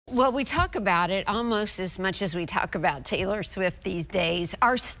Well, we talk about it almost as much as we talk about Taylor Swift these days.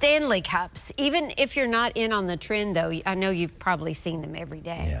 Our Stanley Cups, even if you're not in on the trend, though, I know you've probably seen them every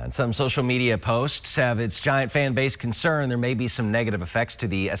day. Yeah, and some social media posts have its giant fan base concerned there may be some negative effects to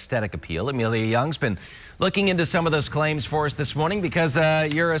the aesthetic appeal. Amelia Young's been looking into some of those claims for us this morning because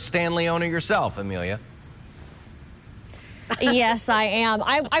you're a Stanley owner yourself, Amelia. Yes, I am.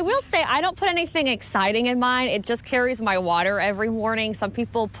 I will say I don't put anything exciting in mine. It just carries my water every morning. Some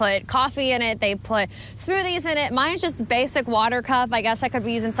people put coffee in it. They put smoothies in it. Mine's just a basic water cup. I guess I could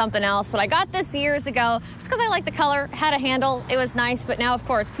be using something else, but I got this years ago just because I like the color. Had a handle. It was nice, but now, of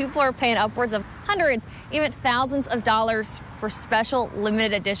course, people are paying upwards of hundreds, even thousands of dollars for special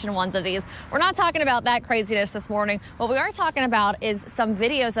limited edition ones of these. We're not talking about that craziness this morning. What we are talking about is some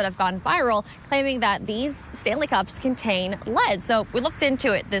videos that have gone viral claiming that these Stanley Cups contain lead. So we looked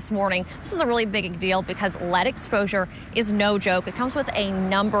into it this morning. This is a really big deal because lead exposure is no joke. It comes with a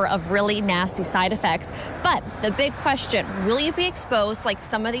number of really nasty side effects. But the big question, will you be exposed like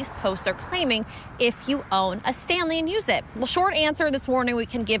some of these posts are claiming if you own a Stanley and use it? Well, short answer this morning we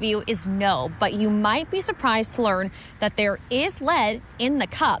can give you is no, but you might be surprised to learn that there is lead in the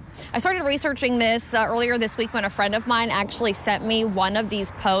cup. I started researching this earlier this week when a friend of mine actually sent me one of these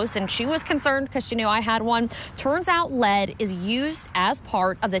posts, and she was concerned because she knew I had one. Turns out lead is used as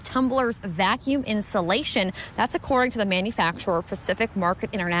part of the tumbler's vacuum insulation. That's according to the manufacturer Pacific Market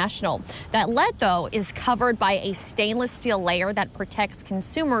International. That lead, though, is covered by a stainless steel layer that protects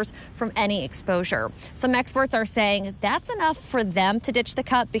consumers from any exposure. Some experts are saying that's enough for them to ditch the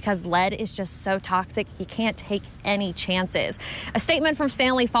cup because lead is just so toxic you can't take any chances. A statement from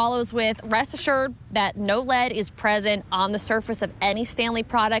Stanley follows with, rest assured that no lead is present on the surface of any Stanley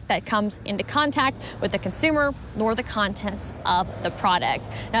product that comes into contact with the consumer nor the contents of the product.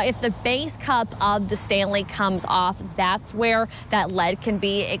 Now, if the base cup of the Stanley comes off, that's where that lead can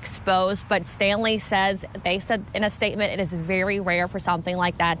be exposed. But Stanley says, they said in a statement, it is very rare for something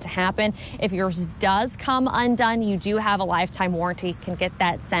like that to happen. If yours does come undone, you do have a lifetime warranty, can get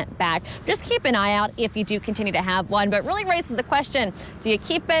that sent back. Just keep an eye out if you do continue to have one, but really raises the question, do you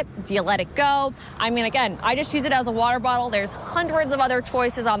keep it? Do you let it go? I mean, again, I just use it as a water bottle. There's hundreds of other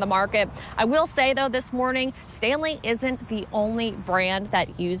choices on the market. I will say, though, this morning, Stanley isn't the only brand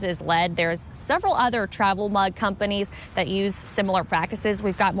that uses lead. There's several other travel mug companies that use similar practices.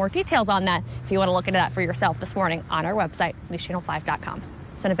 We've got more details on that if you want to look into that for yourself this morning on our website, newschannel5.com.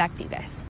 Send it back to you guys.